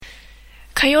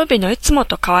火曜日のいつも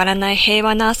と変わらない平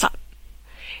和な朝。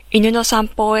犬の散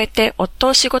歩を終えて夫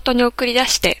を仕事に送り出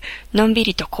して、のんび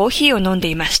りとコーヒーを飲んで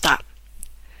いました。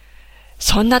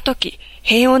そんな時、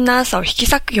平穏な朝を引き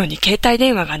裂くように携帯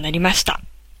電話が鳴りました。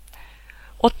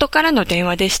夫からの電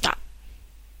話でした。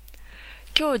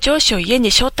今日上司を家に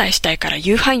招待したいから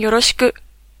夕飯よろしく、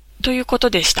というこ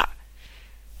とでした。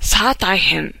さあ大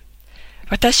変。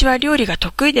私は料理が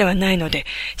得意ではないので、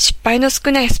失敗の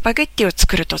少ないスパゲッティを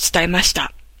作ると伝えまし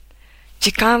た。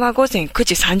時間は午前9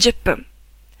時30分。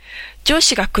上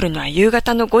司が来るのは夕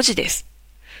方の5時です。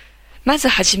まず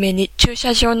はじめに駐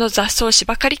車場の雑草を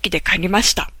芝刈り機で刈りま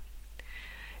した。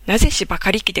なぜ芝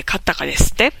刈り機で刈ったかで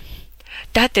すって？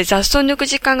だって雑草を抜く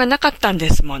時間がなかったんで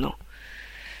すもの。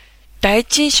第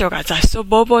一印象が雑草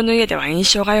ぼうぼうの家では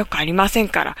印象が良くありません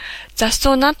から、雑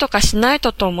草をなんとかしない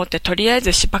とと思ってとりあえ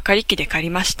ず芝刈り機で刈り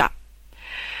ました。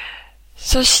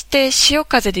そして潮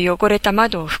風で汚れた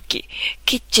窓を拭き、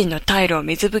キッチンのタイルを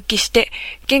水拭きして、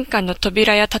玄関の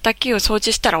扉や叩きを掃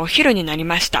除したらお昼になり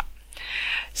ました。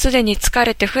すでに疲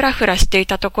れてフラフラしてい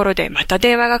たところでまた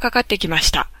電話がかかってきま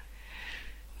した。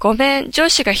ごめん、上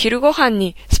司が昼ご飯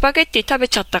にスパゲッティ食べ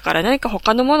ちゃったから何か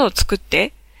他のものを作っ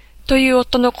て、という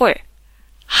夫の声。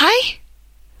はい？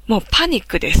もうパニッ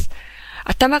クです。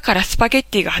頭からスパゲッ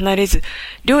ティが離れず、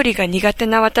料理が苦手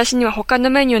な私には他の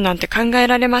メニューなんて考え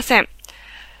られません。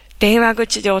電話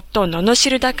口で夫を罵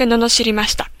るだけ罵りま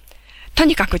した。と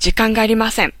にかく時間がありま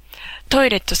せん。トイ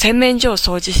レと洗面所を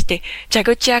掃除して、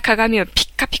蛇口や鏡をピ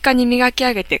ッカピカに磨き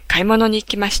上げて買い物に行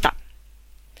きました。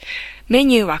メ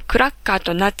ニューはクラッカー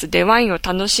とナッツでワインを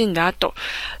楽しんだ後、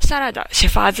サラダ、シェ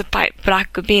ファーズパイ、ブラッ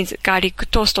クビーンズ、ガーリック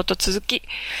トーストと続き、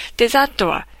デザート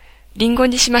はリンゴ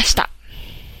にしました。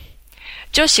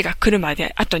上司が来るま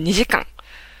であと2時間。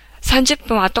30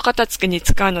分は後片付けに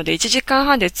使うので1時間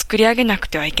半で作り上げなく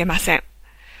てはいけません。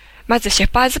まずシェ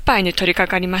パーズパイに取り掛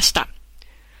かりました。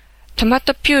トマ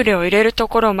トピューレを入れると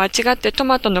ころを間違ってト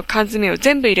マトの缶詰を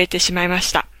全部入れてしまいま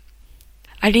した。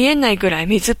ありえないぐらい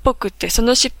水っぽくってそ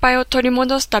の失敗を取り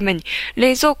戻すために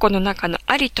冷蔵庫の中の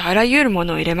ありとあらゆるも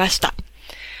のを入れました。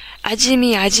味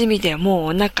見でも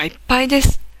うお腹いっぱいで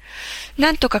す。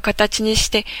なんとか形にし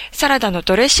てサラダの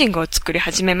ドレッシングを作り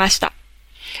始めました。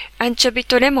アンチョビ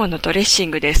とレモンのドレッシン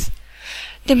グです。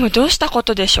でもどうしたこ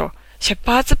とでしょう。シェ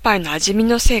パーズパイの味見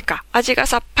のせいか味が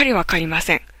さっぱりわかりま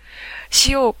せん。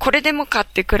塩をこれでもかっ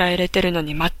てくらい入れてるの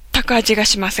に全く味が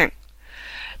しません。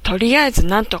とりあえず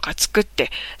なんとか作って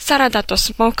サラダと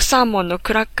スモークサーモンの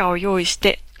クラッカーを用意し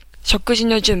て食事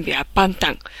の準備は万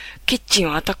端。キッチン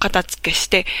を後片付けし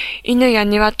て犬や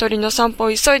鶏の散歩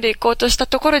を急いで行こうとした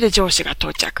ところで上司が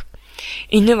到着。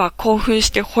犬は興奮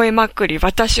して吠えまくり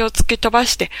私を突き飛ば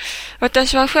して、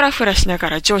私はフラフラしなが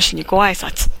ら上司にご挨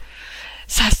拶。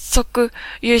早速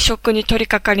夕食に取り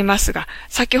掛かりますが、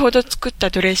先ほど作った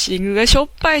ドレッシングがしょっ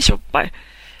ぱい。家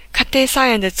庭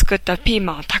菜園で作ったピー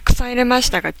マンをたくさん入れまし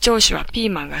たが、上司はピ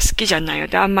ーマンが好きじゃないの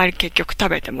であんまり結局食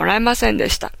べてもらえませんで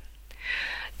した。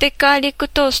で、ガーリック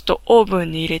トーストオーブ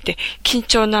ンに入れて緊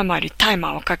張のあまりタイ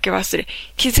マーをかけ忘れ、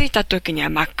気づいた時には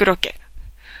真っ黒け。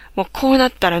もうこうな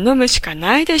ったら飲むしか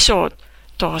ないでしょう、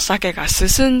とお酒が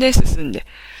進んで、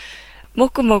も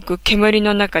くもく煙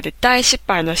の中で大失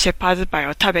敗のシェパーズパイ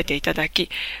を食べていただき、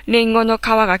リンゴの皮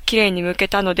がきれいに剥け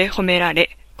たので褒めら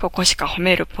れ、ここしか褒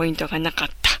めるポイントがなかっ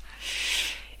た。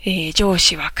上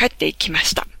司は帰っていきま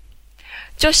した。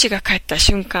上司が帰った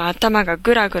瞬間頭が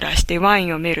グラグラしてワイ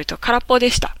ンを見ると空っぽで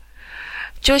した。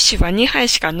上司は2杯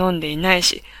しか飲んでいない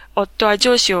し、夫は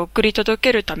上司を送り届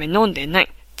けるため飲んでない。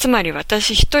つまり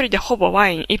私一人でほぼワ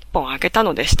イン1本あげた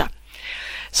のでした。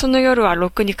その夜は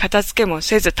ろくに片付けも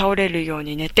せず倒れるよう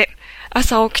に寝て、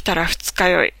朝起きたら二日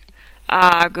酔い。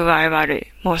具合悪い。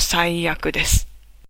もう最悪です。